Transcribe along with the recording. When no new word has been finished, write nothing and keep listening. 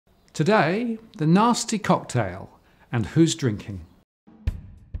Today, the nasty cocktail and who's drinking.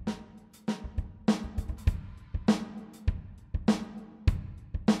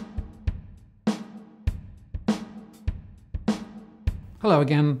 Hello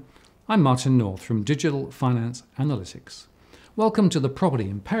again, I'm Martin North from Digital Finance Analytics. Welcome to the Property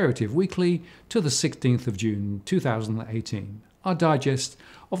Imperative Weekly to the 16th of June 2018, our digest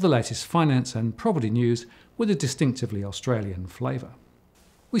of the latest finance and property news with a distinctively Australian flavour.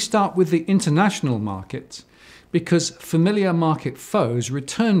 We start with the international markets because familiar market foes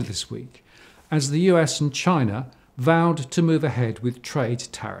returned this week as the US and China vowed to move ahead with trade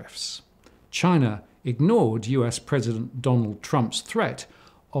tariffs. China ignored US President Donald Trump's threat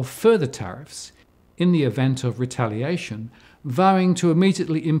of further tariffs in the event of retaliation, vowing to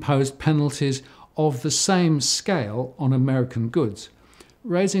immediately impose penalties of the same scale on American goods,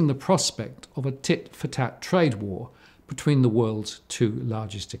 raising the prospect of a tit-for-tat trade war between the world's two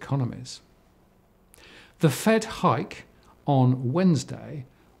largest economies. The Fed hike on Wednesday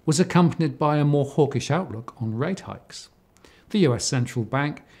was accompanied by a more hawkish outlook on rate hikes. The US Central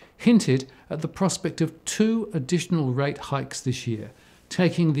Bank hinted at the prospect of 2 additional rate hikes this year,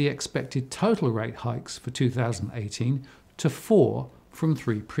 taking the expected total rate hikes for 2018 to 4 from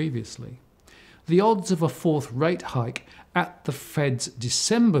 3 previously. The odds of a 4th rate hike at the Fed's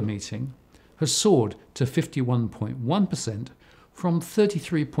December meeting has soared to 51.1% from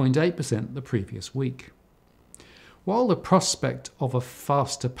 33.8% the previous week. While the prospect of a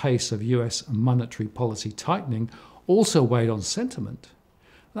faster pace of US monetary policy tightening also weighed on sentiment,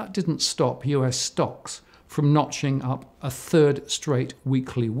 that didn't stop US stocks from notching up a 3rd straight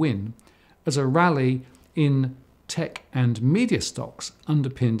weekly win as a rally in tech and media stocks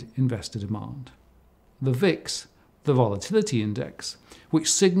underpinned investor demand. The VIX, the volatility index,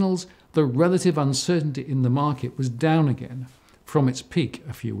 which signals the relative uncertainty in the market, was down again from its peak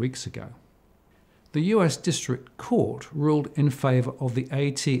a few weeks ago. The US District Court ruled in favour of the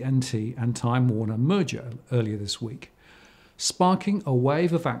AT&T and Time Warner merger earlier this week, sparking a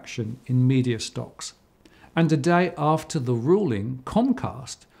wave of action in media stocks. And a day after the ruling,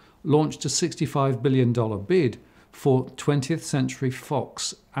 Comcast launched a $65 billion bid for 20th Century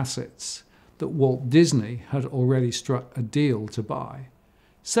Fox assets that Walt Disney had already struck a deal to buy,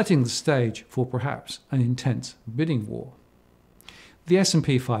 setting the stage for perhaps an intense bidding war. The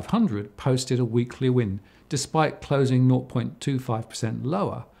S&P 500 posted a weekly win despite closing 0.25%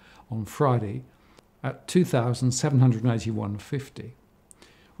 lower on Friday at 2,781.50,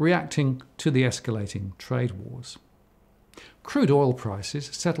 reacting to the escalating trade wars. Crude oil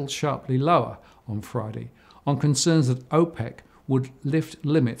prices settled sharply lower on Friday on concerns that OPEC would lift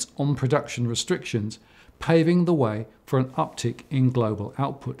limits on production restrictions, paving the way for an uptick in global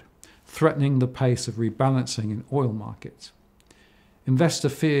output, threatening the pace of rebalancing in oil markets. Investor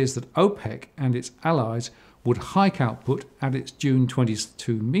fears that OPEC and its allies would hike output at its June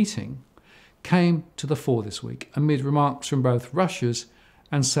 22 meeting came to the fore this week amid remarks from both Russia's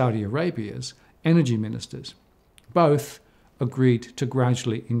and Saudi Arabia's energy ministers. Both agreed to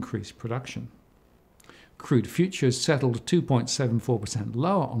gradually increase production. Crude futures settled 2.74%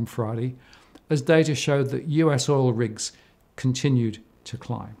 lower on Friday as data showed that US oil rigs continued to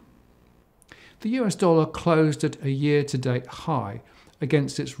climb. The US dollar closed at a year-to-date high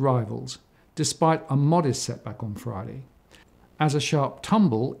against its rivals, despite a modest setback on Friday, as a sharp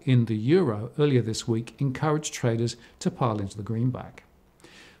tumble in the euro earlier this week encouraged traders to pile into the greenback.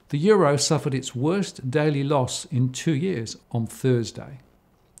 The euro suffered its worst daily loss in 2 years on Thursday,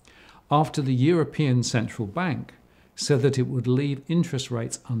 after the European Central Bank said that it would leave interest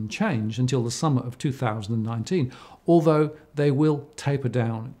rates unchanged until the summer of 2019, although they will taper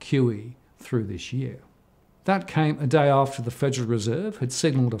down QE through this year. That came a day after the Federal Reserve had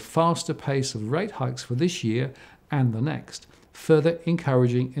signalled a faster pace of rate hikes for this year and the next, further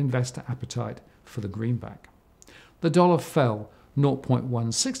encouraging investor appetite for the greenback. The dollar fell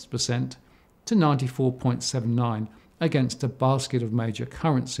 0.16% to 94.79 against a basket of major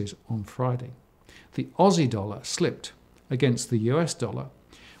currencies on Friday. The Aussie dollar slipped against the US dollar,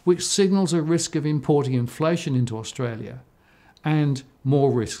 which signals a risk of importing inflation into Australia and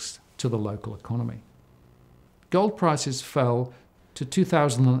more risks to the local economy. Gold prices fell to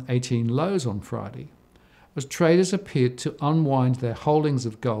 2018 lows on Friday, as traders appeared to unwind their holdings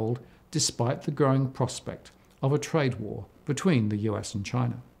of gold despite the growing prospect of a trade war between the US and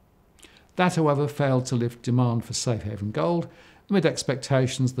China. That, however, failed to lift demand for safe haven gold amid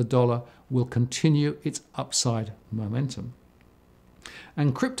expectations the dollar will continue its upside momentum.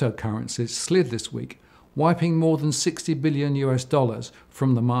 And cryptocurrencies slid this week, wiping more than $60 billion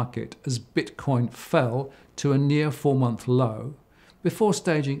from the market as Bitcoin fell to a near 4-month low before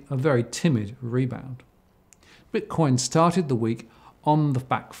staging a very timid rebound. Bitcoin started the week on the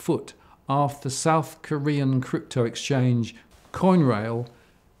back foot after South Korean crypto exchange CoinRail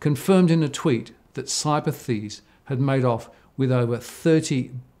confirmed in a tweet that cyber thieves had made off with over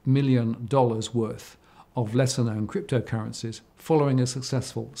 $30 million worth of lesser-known cryptocurrencies following a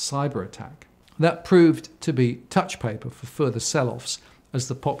successful cyber attack. That proved to be touch paper for further sell-offs as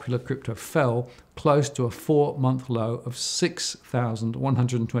the popular crypto fell close to a 4-month low of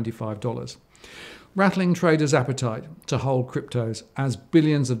 $6,125, rattling traders' appetite to hold cryptos as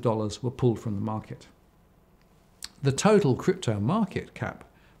billions of dollars were pulled from the market. The total crypto market cap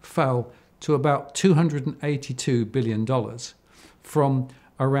fell to about $282 billion from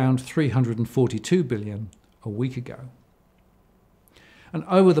around $342 billion a week ago. And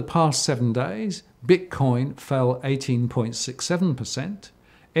over the past 7 days, Bitcoin fell 18.67%,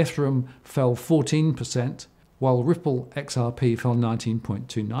 Ethereum fell 14%, while Ripple XRP fell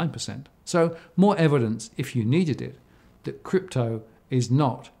 19.29%. So more evidence, if you needed it, that crypto is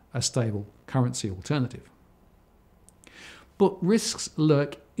not a stable currency alternative. But risks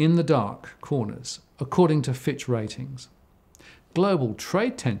lurk in the dark corners, according to Fitch Ratings. Global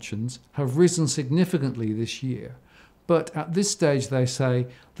trade tensions have risen significantly this year, but at this stage they say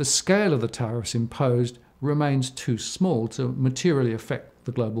the scale of the tariffs imposed remains too small to materially affect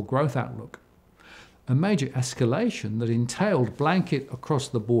the global growth outlook. A major escalation that entailed blanket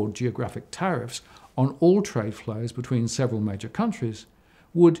across-the-board geographic tariffs on all trade flows between several major countries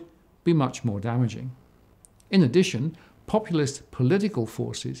would be much more damaging. In addition, populist political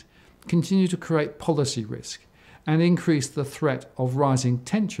forces continue to create policy risk and increase the threat of rising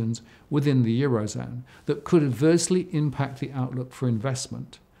tensions within the Eurozone that could adversely impact the outlook for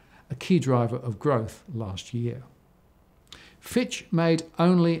investment, a key driver of growth last year. Fitch made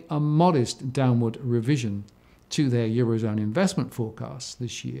only a modest downward revision to their Eurozone investment forecasts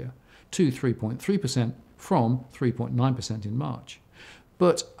this year to 3.3% from 3.9% in March.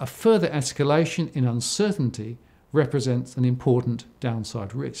 But a further escalation in uncertainty represents an important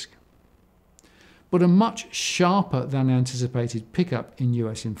downside risk. But a much sharper than anticipated pickup in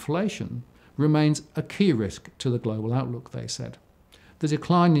US inflation remains a key risk to the global outlook, they said. The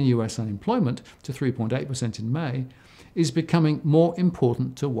decline in US unemployment to 3.8% in May is becoming more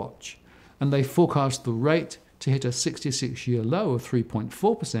important to watch, and they forecast the rate to hit a 66-year low of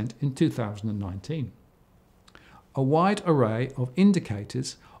 3.4% in 2019. A wide array of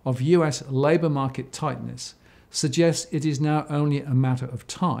indicators of US labour market tightness suggests it is now only a matter of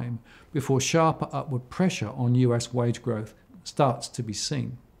time before sharper upward pressure on US wage growth starts to be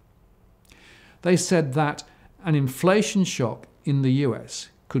seen. They said that an inflation shock in the US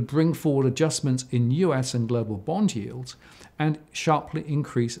could bring forward adjustments in US and global bond yields and sharply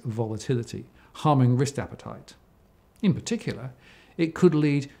increase volatility, harming risk appetite. In particular, it could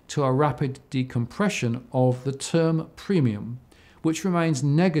lead to a rapid decompression of the term premium, which remains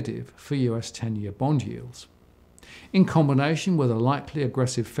negative for US 10-year bond yields. In combination with a likely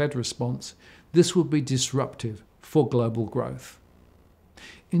aggressive Fed response, this would be disruptive for global growth.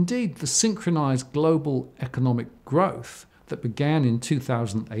 Indeed, the synchronized global economic growth that began in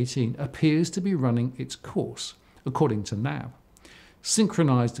 2018 appears to be running its course, according to NAB.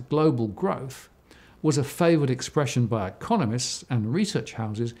 Synchronized global growth was a favoured expression by economists and research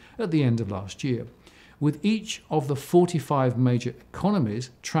houses at the end of last year, with each of the 45 major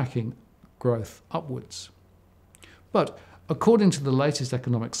economies tracking growth upwards. But according to the latest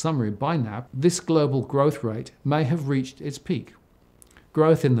economic summary by NAB, this global growth rate may have reached its peak.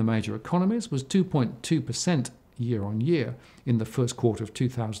 Growth in the major economies was 2.2% year-on-year in the first quarter of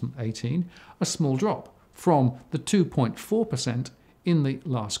 2018, a small drop from the 2.4% in the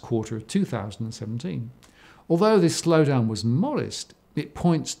last quarter of 2017. Although this slowdown was modest, it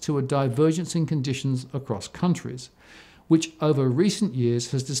points to a divergence in conditions across countries, which over recent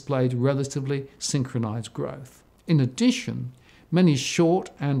years has displayed relatively synchronized growth. In addition, many short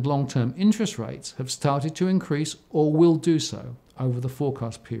and long-term interest rates have started to increase or will do so over the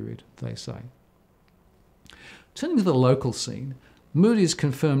forecast period, they say. Turning to the local scene, Moody's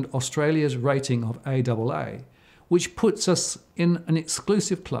confirmed Australia's rating of AAA, which puts us in an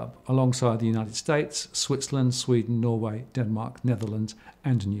exclusive club alongside the United States, Switzerland, Sweden, Norway, Denmark, Netherlands,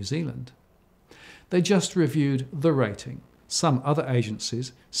 and New Zealand. They just reviewed the rating. Some other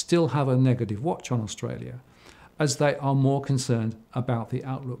agencies still have a negative watch on Australia, as they are more concerned about the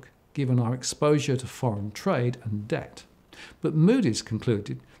outlook given our exposure to foreign trade and debt. But Moody's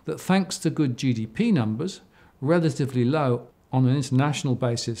concluded that thanks to good GDP numbers, relatively low on an international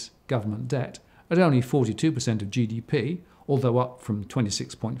basis government debt at only 42% of GDP, although up from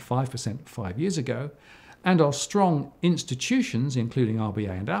 26.5% 5 years ago, and our strong institutions, including RBA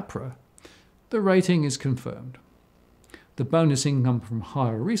and APRA, the rating is confirmed. The bonus income from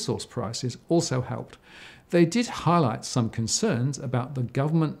higher resource prices also helped. They did highlight some concerns about the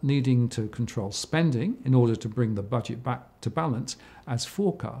government needing to control spending in order to bring the budget back to balance as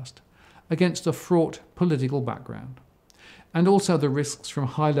forecast, against a fraught political background, and also the risks from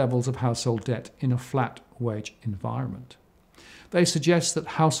high levels of household debt in a flat wage environment. They suggest that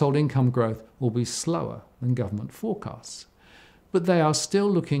household income growth will be slower than government forecasts, but they are still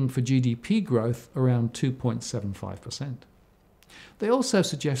looking for GDP growth around 2.75%. They also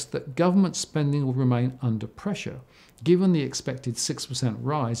suggest that government spending will remain under pressure, given the expected 6%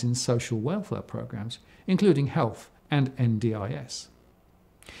 rise in social welfare programs, including health and NDIS.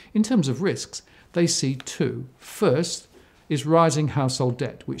 In terms of risks, they see two. First is rising household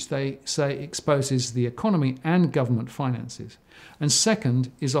debt, which they say exposes the economy and government finances. And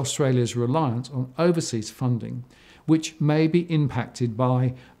second is Australia's reliance on overseas funding, which may be impacted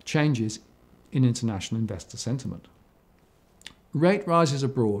by changes in international investor sentiment. Rate rises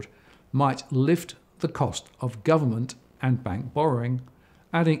abroad might lift the cost of government and bank borrowing,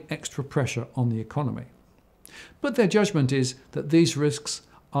 adding extra pressure on the economy. But their judgment is that these risks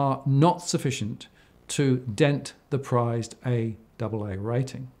are not sufficient to dent the prized AAA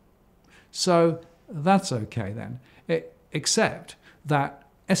rating. So that's okay then, except that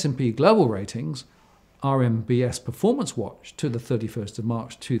S&P Global Ratings, RMBS Performance Watch to the 31st of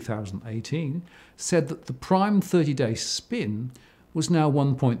March 2018, said that the prime 30-day spin was now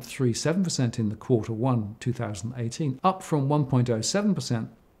 1.37% in the Q1 2018, up from 1.07%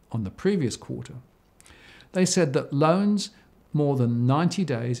 on the previous quarter. They said that loans more than 90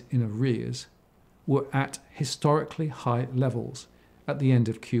 days in arrears were at historically high levels at the end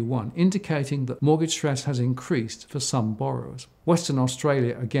of Q1, indicating that mortgage stress has increased for some borrowers. Western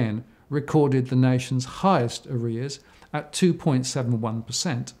Australia again recorded the nation's highest arrears at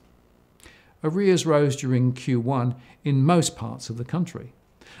 2.71%. Arrears rose during Q1 in most parts of the country,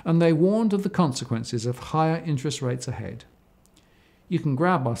 and they warned of the consequences of higher interest rates ahead. You can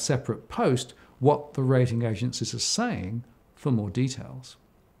grab our separate post, What the Rating Agencies Are Saying, for more details.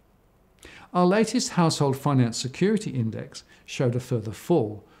 Our latest Household Finance Security Index showed a further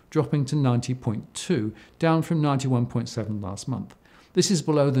fall, dropping to 90.2, down from 91.7 last month. This is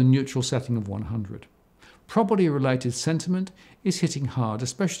below the neutral setting of 100. Property-related sentiment is hitting hard,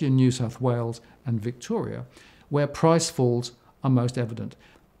 especially in New South Wales and Victoria, where price falls are most evident.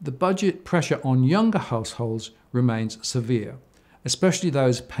 The budget pressure on younger households remains severe, especially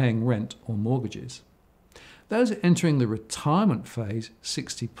those paying rent or mortgages. Those entering the retirement phase,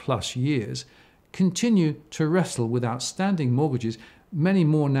 60-plus years, continue to wrestle with outstanding mortgages. Many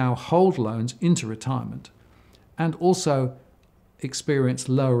more now hold loans into retirement and also experience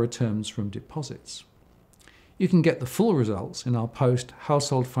lower returns from deposits. You can get the full results in our post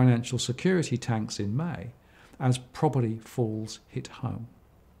Household Financial Security Tanks in May, as property falls hit home.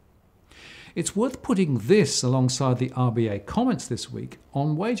 It's worth putting this alongside the RBA comments this week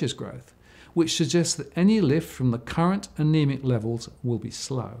on wages growth, which suggests that any lift from the current anemic levels will be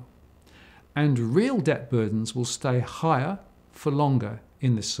slow, and real debt burdens will stay higher for longer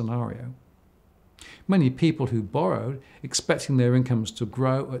in this scenario. Many people who borrowed, expecting their incomes to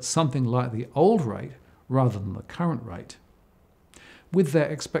grow at something like the old rate rather than the current rate. With their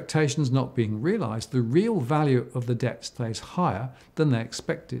expectations not being realised, the real value of the debt stays higher than they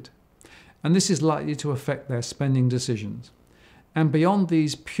expected, and this is likely to affect their spending decisions. And beyond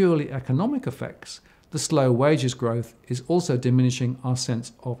these purely economic effects, the slow wages growth is also diminishing our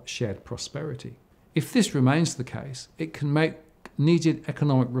sense of shared prosperity. If this remains the case, it can make needed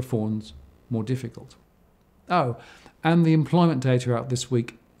economic reforms more difficult. Oh, and the employment data out this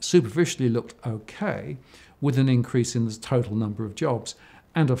week superficially looked okay, with an increase in the total number of jobs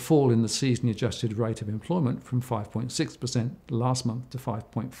and a fall in the seasonally adjusted rate of employment from 5.6% last month to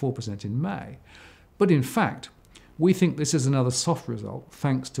 5.4% in May. But in fact, we think this is another soft result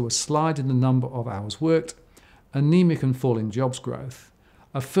thanks to a slide in the number of hours worked, anemic and falling jobs growth,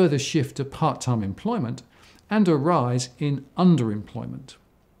 a further shift to part-time employment, and a rise in underemployment.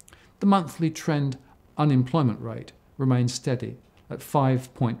 The monthly trend unemployment rate remains steady at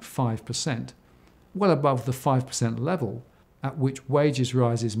 5.5%, well above the 5% level at which wages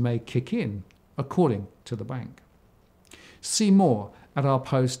rises may kick in, according to the bank. See more at our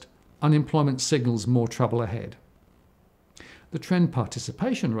post Unemployment Signals More Trouble Ahead. The trend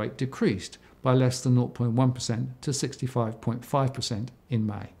participation rate decreased by less than 0.1% to 65.5% in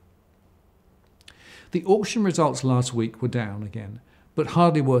May. The auction results last week were down again, but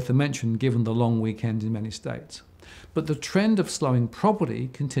hardly worth a mention given the long weekend in many states. But the trend of slowing property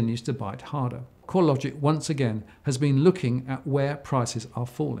continues to bite harder. CoreLogic once again has been looking at where prices are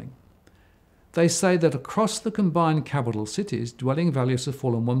falling. They say that across the combined capital cities, dwelling values have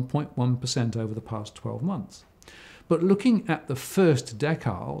fallen 1.1% over the past 12 months. But looking at the first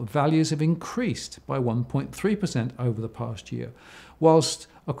decile, values have increased by 1.3% over the past year, whilst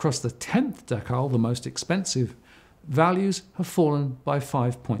across the 10th decile, the most expensive, values have fallen by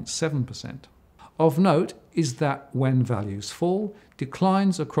 5.7%. Of note is that when values fall,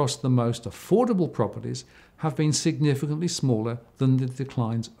 declines across the most affordable properties have been significantly smaller than the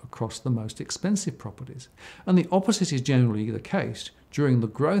declines across the most expensive properties. And the opposite is generally the case during the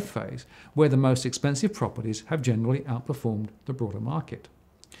growth phase, where the most expensive properties have generally outperformed the broader market.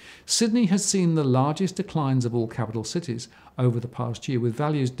 Sydney has seen the largest declines of all capital cities over the past year, with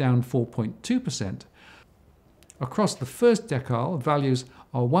values down 4.2%. Across the first decile, values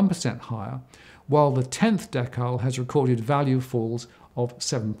are 1% higher, while the 10th decile has recorded value falls of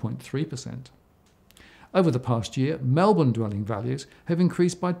 7.3%. Over the past year, Melbourne dwelling values have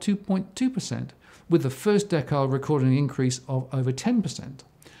increased by 2.2%, with the first decile recording an increase of over 10%,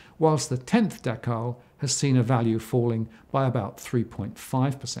 whilst the 10th decile has seen a value falling by about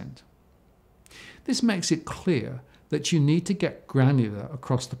 3.5%. This makes it clear that you need to get granular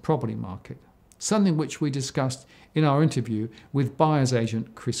across the property market, something which we discussed in our interview with buyer's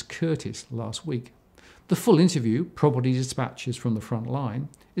agent Chris Curtis last week. The full interview, Property Dispatches from the Front Line,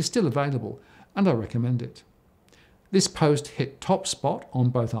 is still available, and I recommend it. This post hit top spot on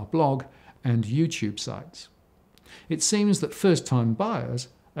both our blog and YouTube sites. It seems that first-time buyers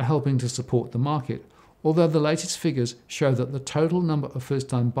are helping to support the market, although the latest figures show that the total number of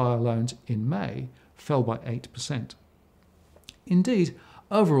first-time buyer loans in May fell by 8%. Indeed,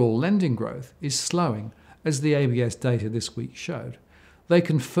 overall lending growth is slowing, as the ABS data this week showed. They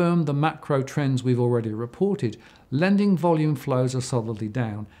confirm the macro trends we've already reported. Lending volume flows are solidly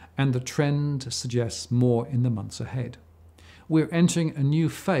down, and the trend suggests more in the months ahead. We're entering a new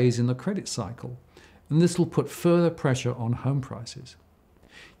phase in the credit cycle, and this will put further pressure on home prices.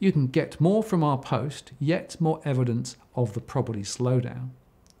 You can get more from our post, yet more evidence of the property slowdown.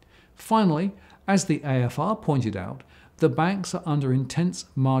 Finally, as the AFR pointed out, the banks are under intense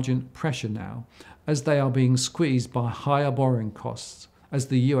margin pressure now, as they are being squeezed by higher borrowing costs as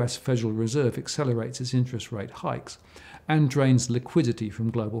the US Federal Reserve accelerates its interest rate hikes and drains liquidity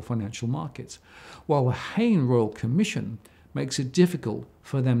from global financial markets, while the Hayne Royal Commission makes it difficult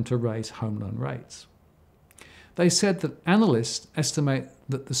for them to raise home loan rates. They said that analysts estimate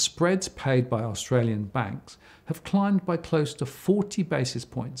that the spreads paid by Australian banks have climbed by close to 40 basis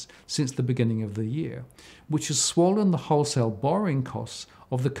points since the beginning of the year, which has swollen the wholesale borrowing costs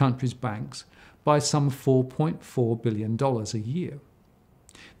of the country's banks by some $4.4 billion a year.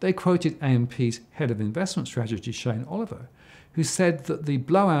 They quoted AMP's head of investment strategy, Shane Oliver, who said that the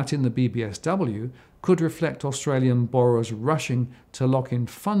blowout in the BBSW could reflect Australian borrowers rushing to lock in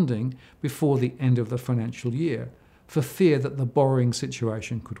funding before the end of the financial year, for fear that the borrowing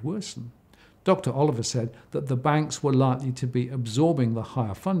situation could worsen. Dr. Oliver said that the banks were likely to be absorbing the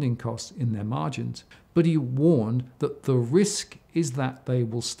higher funding costs in their margins, but he warned that the risk is that they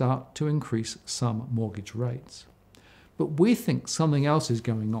will start to increase some mortgage rates. But we think something else is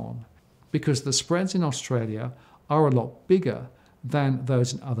going on, because the spreads in Australia are a lot bigger than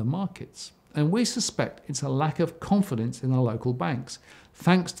those in other markets, and we suspect it's a lack of confidence in our local banks,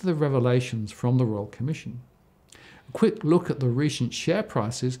 thanks to the revelations from the Royal Commission. A quick look at the recent share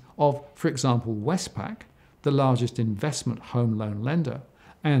prices of, for example, Westpac, the largest investment home loan lender,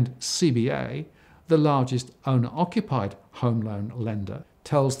 and CBA, the largest owner-occupied home loan lender,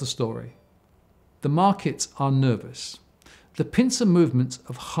 tells the story. The markets are nervous. The pincer movements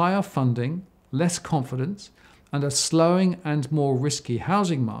of higher funding, less confidence, and a slowing and more risky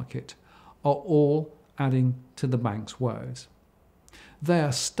housing market are all adding to the bank's woes. They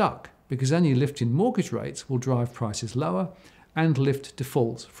are stuck because any lift in mortgage rates will drive prices lower and lift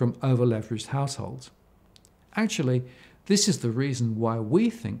defaults from over-leveraged households. Actually, this is the reason why we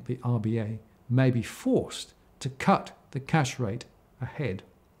think the RBA may be forced to cut the cash rate ahead.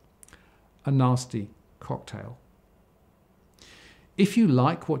 A nasty cocktail. If you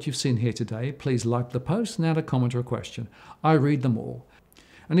like what you've seen here today, please like the post and add a comment or a question. I read them all.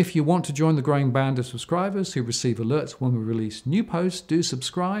 And if you want to join the growing band of subscribers who receive alerts when we release new posts, do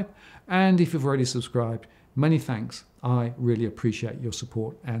subscribe. And if you've already subscribed, many thanks. I really appreciate your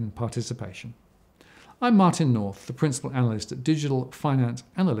support and participation. I'm Martin North, the Principal Analyst at Digital Finance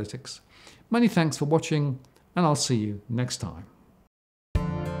Analytics. Many thanks for watching, and I'll see you next time.